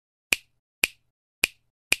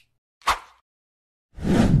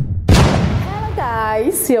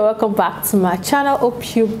guys, you're welcome back to my channel.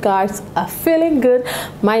 Hope you guys are feeling good.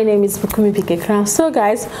 My name is Bukumi Pikekran. So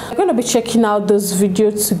guys, we're going to be checking out this video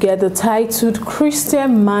together titled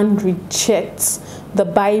Christian Man Rejects the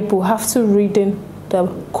Bible After Reading the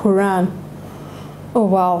Quran. Oh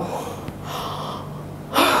wow.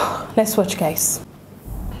 Let's watch, guys.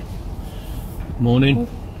 Morning.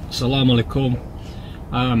 Assalamu alaikum.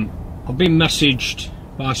 I've been messaged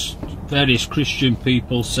by various Christian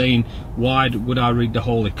people saying, why would I read the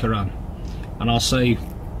Holy Quran? And I'll say,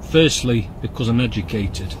 firstly, because I'm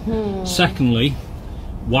educated. Secondly,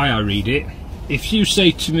 why I read it. If you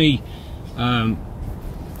say to me,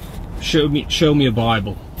 show me a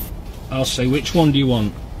Bible, I'll say, which one do you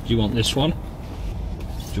want? Do you want this one?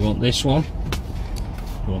 Do you want this one? Do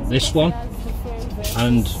you want this one?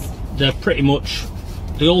 And they're pretty much,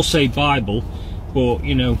 they all say Bible, but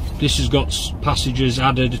you know, this has got passages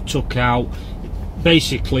added, took out.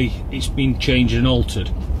 Basically it's been changed and altered,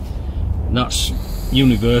 and that's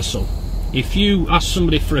universal. If you ask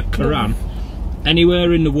somebody for a Quran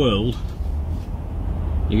anywhere in the world,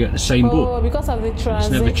 you get the same book, because of the translation. It's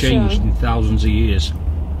never changed in thousands of years.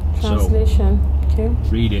 Translation. So, okay,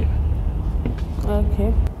 read it.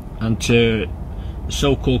 Okay. And to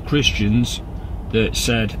so-called Christians that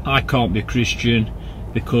said, I can't be a Christian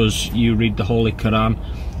because you read the Holy Quran,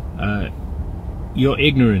 you're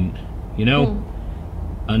ignorant, you know.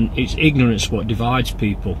 And it's ignorance what divides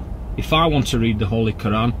people. If I want to read the Holy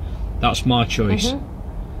Quran, that's my choice.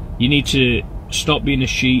 You need to stop being a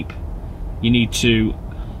sheep. You need to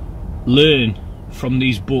learn from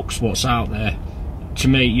these books what's out there to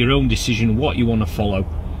make your own decision what you want to follow.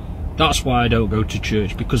 That's why I don't go to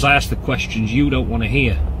church, because I ask the questions you don't want to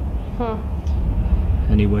hear.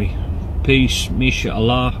 Anyway, peace, Misha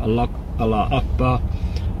Allah, Allah Akbar.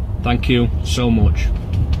 Thank you so much.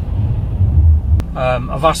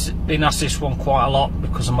 I've been asked this one quite a lot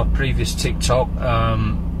because of my previous TikTok.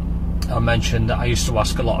 I mentioned that I used to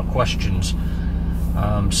ask a lot of questions,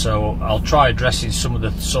 so I'll try addressing some of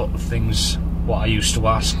the sort of things what I used to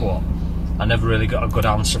ask, what I never really got a good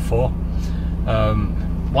answer for.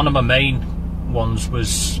 One of my main ones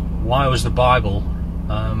was, why was the Bible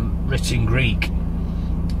written in Greek?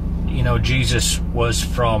 You know, Jesus was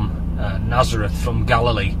from Nazareth, from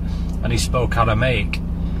Galilee, and he spoke Aramaic,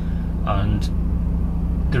 and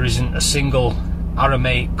there isn't a single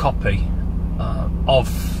Aramaic copy of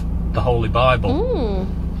the Holy Bible.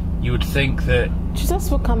 You would think that Jesus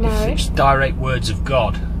spoke Aramaic. If it's direct words of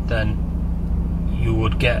God, then you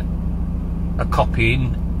would get a copy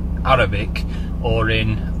in Arabic or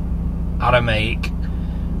in Aramaic,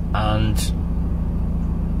 and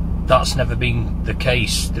that's never been the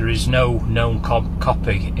case. There is no known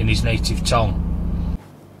copy in his native tongue.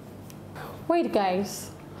 Wait, guys.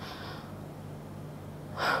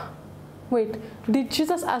 Wait, did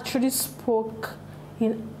Jesus actually spoke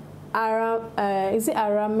in is it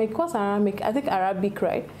Aramaic? What's Aramaic? I think Arabic,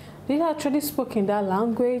 right? Did he actually spoke in that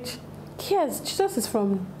language? Yes, Jesus is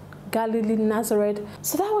from Galilee, Nazareth.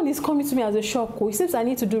 So that one is coming to me as a shock. It seems I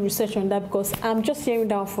need to do research on that, because I'm just hearing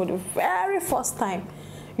that for the very first time,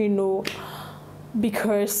 you know.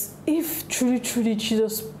 Because if truly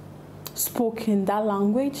Jesus spoke in that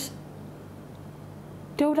language,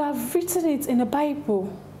 they would have written it in the Bible.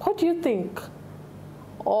 What do you think?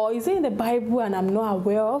 Or is it in the Bible and I'm not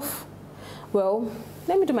aware of? Well,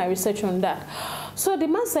 let me do my research on that. So the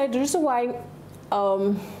man said the reason why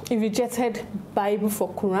he rejected Bible for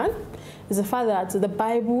Quran is the fact that the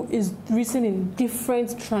Bible is written in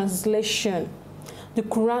different translation. The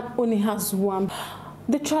Quran only has one.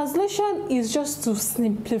 The translation is just to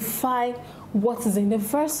simplify what is in the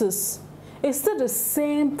verses. It's still the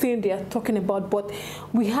same thing they are talking about, but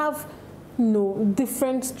we have, you know,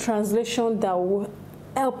 different translation that will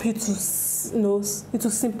help you to, you know, to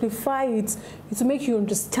simplify it, to make you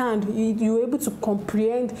understand. You're able to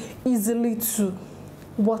comprehend easily to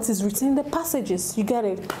what is written in the passages. You get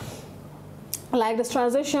it? Like this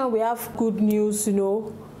translation, we have Good News, you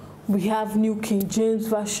know, we have New King James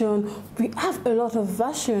Version, we have a lot of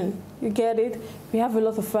version. You get it? We have a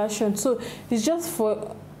lot of version. So it's just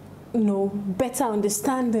for, you know, better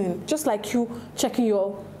understanding. Just like you checking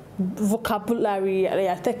your vocabulary,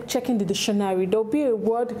 checking the dictionary, there'll be a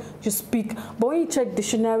word you speak, but when you check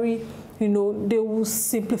dictionary, you know, they will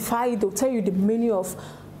simplify it. They'll tell you the meaning of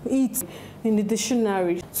it in the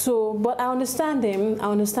dictionary. So, but I understand him.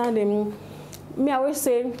 Me, I always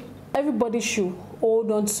say everybody should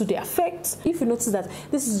hold on to their faith. If you notice that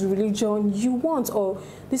this is the religion you want, or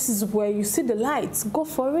this is where you see the light, go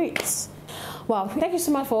for it. Wow, thank you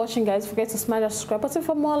so much for watching, guys. Don't forget to smash that subscribe button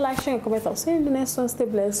for more. Like, share, and comment. I'll see you in the next one. Stay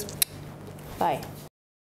blessed. Bye.